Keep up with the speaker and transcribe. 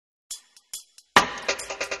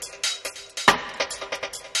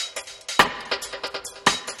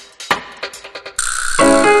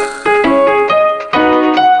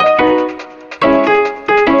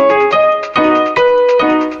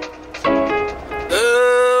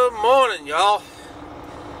y'all.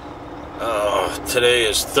 Today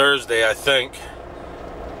is Thursday, I think.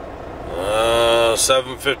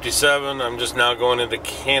 7:57. I'm just now going into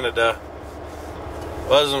Canada.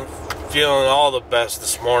 Wasn't feeling all the best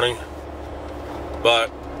this morning, but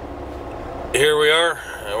here we are,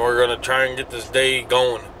 and we're gonna try and get this day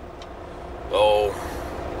going. So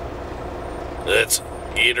let's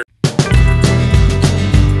get her.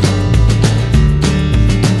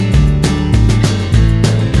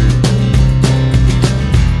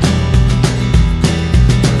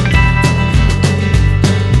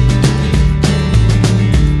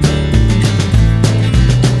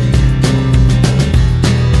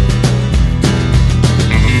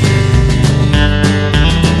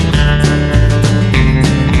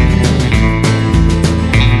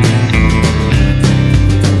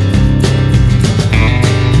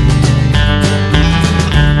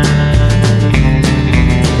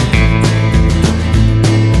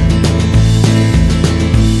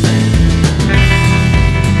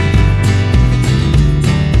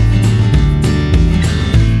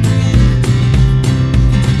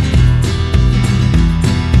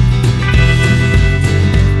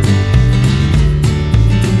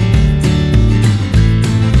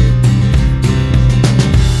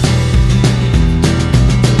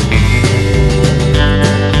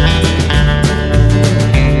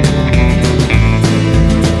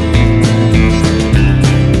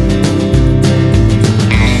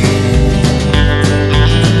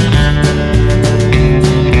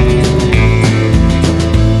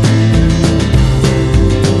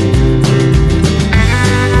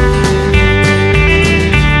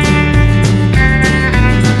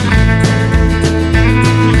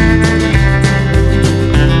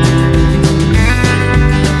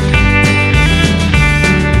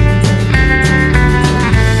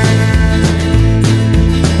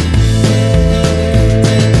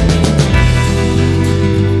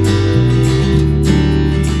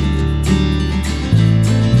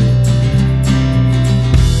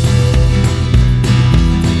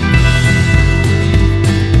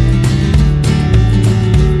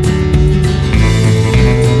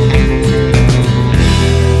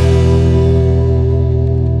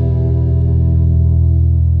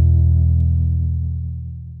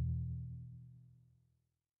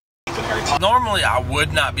 Normally I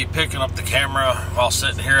would not be picking up the camera while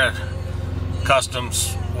sitting here at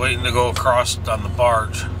Customs waiting to go across on the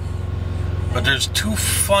barge, but there's two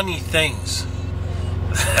funny things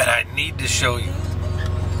that I need to show you.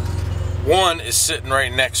 One is sitting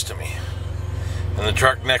right next to me in the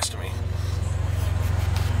truck next to me.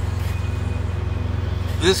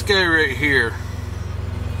 This guy right here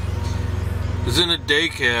is in a day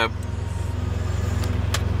cab,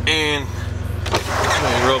 and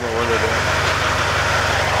let me roll my window down.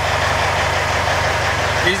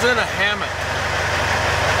 He's in a hammock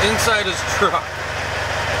inside his truck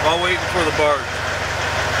while waiting for the barge.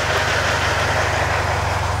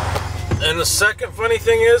 And the second funny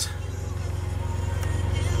thing is,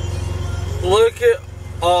 look at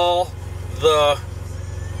all the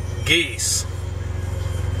geese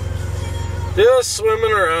just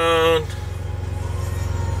swimming around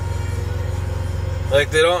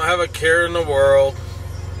like they don't have a care in the world.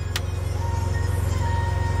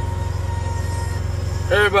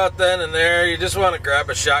 Right about then and there, you just want to grab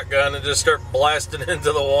a shotgun and just start blasting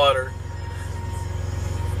into the water.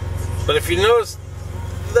 But if you notice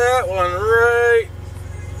that one right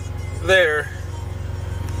there,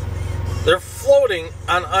 they're floating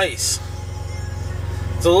on ice.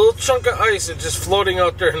 It's a little chunk of ice that's just floating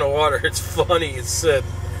out there in the water. It's funny. It's said,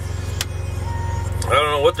 I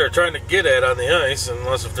don't know what they're trying to get at on the ice,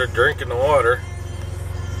 unless if they're drinking the water.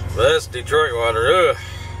 But that's Detroit water. Ugh.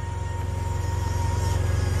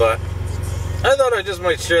 But I thought I just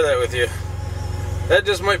might share that with you. That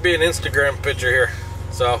just might be an Instagram picture here.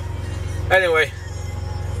 So, anyway.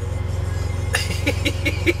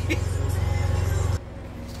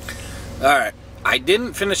 Alright, I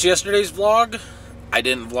didn't finish yesterday's vlog. I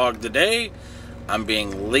didn't vlog today. I'm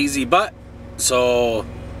being lazy butt. So,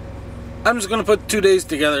 I'm just going to put 2 days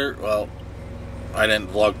together. Well, I didn't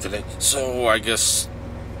vlog today. So, I guess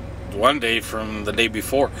one day from the day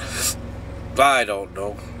before. I don't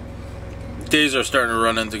know. Days are starting to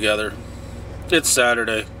run in together. It's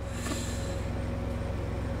Saturday.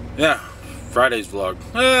 Yeah, Friday's vlog.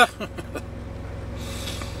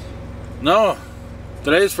 No,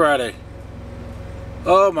 today's Friday.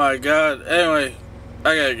 Oh my God. Anyway,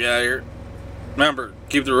 I gotta get out of here. Remember,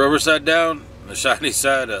 keep the rubber side down and the shiny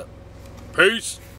side up. Peace.